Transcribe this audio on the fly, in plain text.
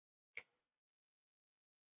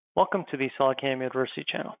Welcome to the SolidCAM University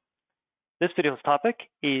channel. This video's topic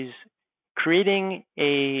is creating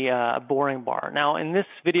a boring bar. Now, in this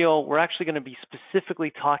video, we're actually going to be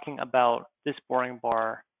specifically talking about this boring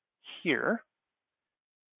bar here,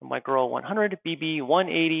 the Micro 100, BB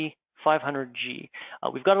 180, 500G.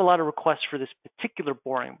 We've got a lot of requests for this particular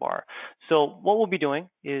boring bar. So what we'll be doing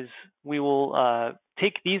is we will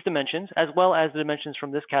take these dimensions as well as the dimensions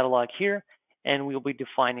from this catalog here, and we'll be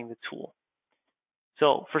defining the tool.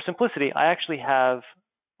 So for simplicity, I actually have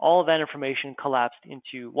all of that information collapsed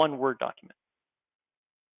into one Word document.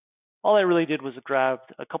 All I really did was grab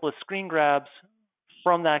a couple of screen grabs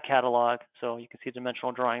from that catalog. So you can see the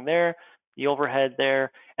dimensional drawing there, the overhead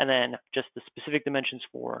there, and then just the specific dimensions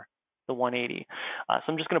for the 180. So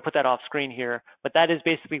I'm just going to put that off screen here, but that is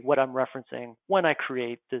basically what I'm referencing when I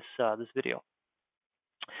create this video.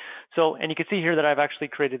 So, and you can see here that I've actually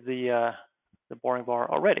created the boring bar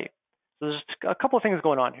already. So there's a couple of things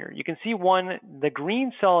going on here. You can see one, the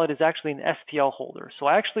green solid is actually an STL holder. So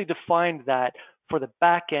I actually defined that for the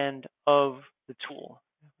back end of the tool.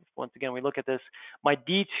 Once again, we look at this, my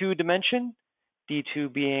D2 dimension,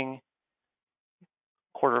 D2 being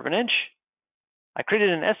 1/4 of an inch. I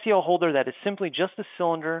created an STL holder that is simply just a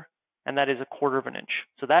cylinder, and that is 1/4 of an inch.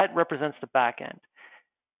 So that represents the back end.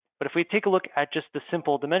 But if we take a look at just the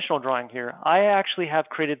simple dimensional drawing here, I actually have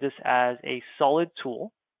created this as a solid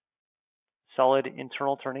tool. Solid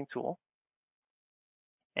internal turning tool.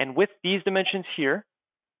 And with these dimensions here,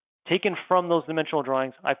 taken from those dimensional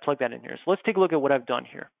drawings, I plugged that in here. So let's take a look at what I've done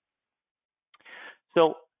here.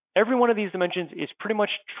 So every one of these dimensions is pretty much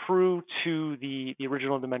true to the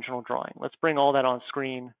original dimensional drawing. Let's bring all that on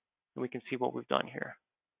screen and we can see what we've done here.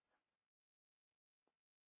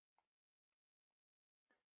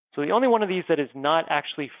 So the only one of these that is not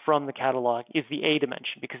actually from the catalog is the A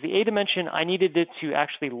dimension, because the A dimension, I needed it to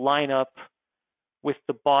actually line up with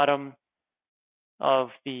the bottom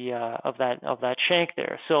of the of that shank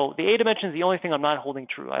there. So the A dimension is the only thing I'm not holding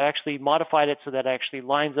true. I actually modified it so that it actually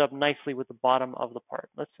lines up nicely with the bottom of the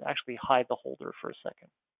part. Let's actually hide the holder for a second.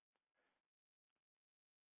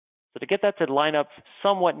 So to get that to line up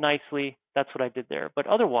somewhat nicely, that's what I did there. But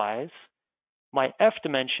otherwise, my F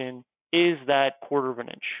dimension is that 1/4 of an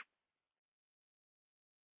inch.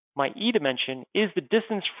 My E dimension is the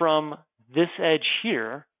distance from this edge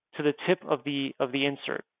here to the tip of the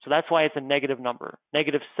insert. So that's why it's a negative number,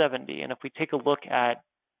 -70. And if we take a look at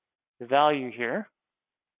the value here,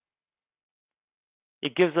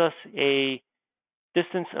 it gives us a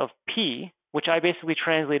distance of P, which I basically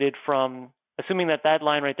translated from, assuming that that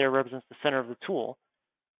line right there represents the center of the tool,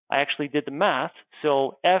 I actually did the math.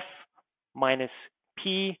 So F minus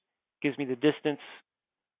P gives me the distance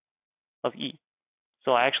of E.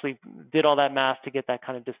 So I actually did all that math to get that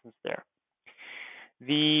kind of distance there.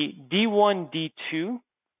 The D1, D2,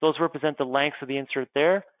 those represent the lengths of the insert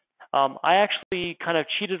there. I actually kind of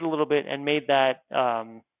cheated a little bit and made that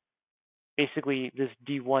basically this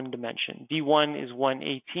D1 dimension. D1 is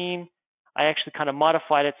 118. I actually kind of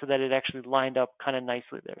modified it so that it actually lined up kind of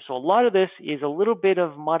nicely there. So a lot of this is a little bit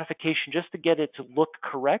of modification just to get it to look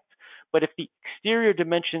correct. But if the exterior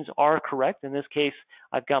dimensions are correct, in this case,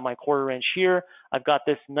 I've got my 1/4 inch here. I've got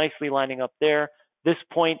this nicely lining up there. This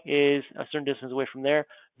point is a certain distance away from there.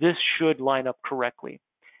 This should line up correctly.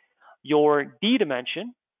 Your D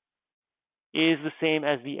dimension is the same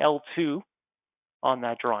as the L2 on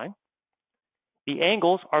that drawing. The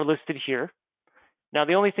angles are listed here. Now,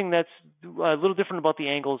 the only thing that's a little different about the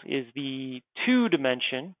angles is the 2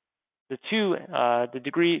 dimension, the 2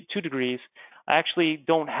 degrees. I actually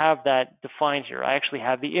don't have that defined here. I actually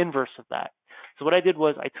have the inverse of that. So what I did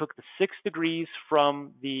was I took the 6 degrees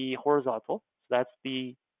from the horizontal. That's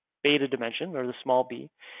the beta dimension, or the small b.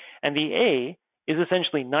 And the A is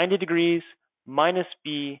essentially 90 degrees minus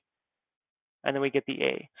B, and then we get the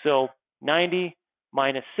A. So 90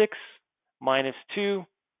 minus 6 minus 2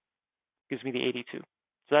 gives me the 82.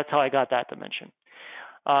 So that's how I got that dimension.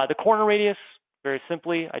 The corner radius, very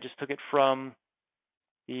simply, I just took it from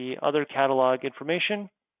the other catalog information.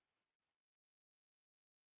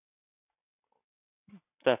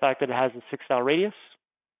 The fact that it has a 6-thou radius.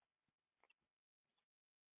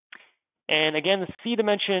 And again, the C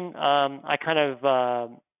dimension, I kind of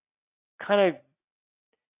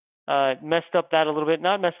messed up that a little bit.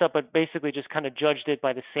 Not messed up, but basically just kind of judged it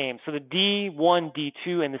by the same. So the D1,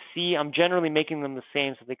 D2, and the C, I'm generally making them the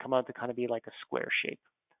same so they come out to kind of be like a square shape.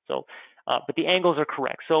 So, but the angles are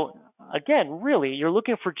correct. So again, really, you're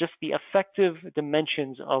looking for just the effective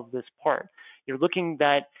dimensions of this part. You're looking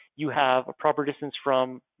that you have a proper distance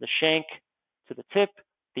from the shank to the tip,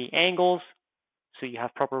 the angles, so you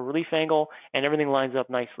have proper relief angle, and everything lines up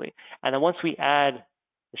nicely. And then once we add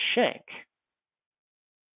the shank.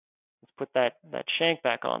 Let's put that shank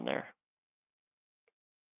back on there.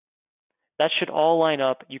 That should all line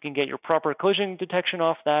up. You can get your proper collision detection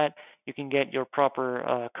off that. You can get your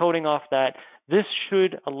proper coding off that. This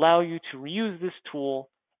should allow you to reuse this tool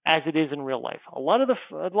as it is in real life. A lot of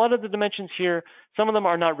the dimensions here, some of them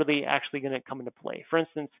are not really actually going to come into play. For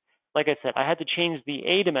instance, like I said, I had to change the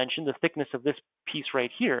A dimension, the thickness of this piece right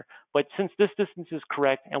here. But since this distance is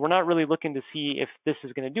correct, and we're not really looking to see if this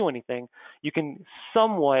is going to do anything, you can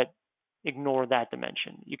somewhat ignore that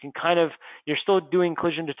dimension. You can you're still doing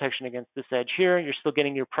collision detection against this edge here. You're still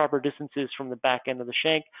getting your proper distances from the back end of the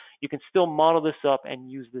shank. You can still model this up and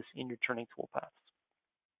use this in your turning tool paths.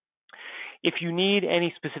 If you need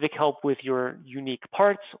any specific help with your unique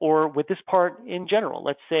parts or with this part in general,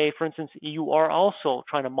 let's say, for instance, you are also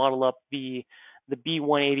trying to model up the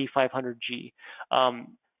B180-500G. You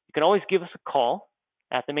can always give us a call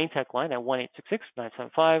at the main tech line at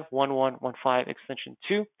 1-866-975-1115 extension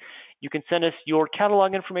 2. You can send us your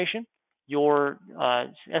catalog information, your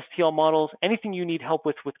STL models, anything you need help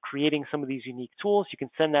with creating some of these unique tools. You can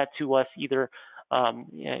send that to us either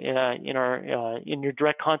in your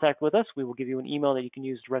direct contact with us. We will give you an email that you can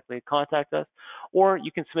use directly to contact us, or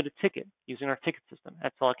you can submit a ticket using our ticket system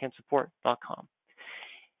at solidcamsupport.com.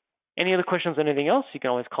 Any other questions on anything else, you can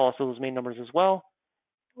always call us at those main numbers as well,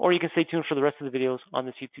 or you can stay tuned for the rest of the videos on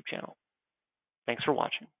this YouTube channel. Thanks for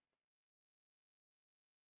watching.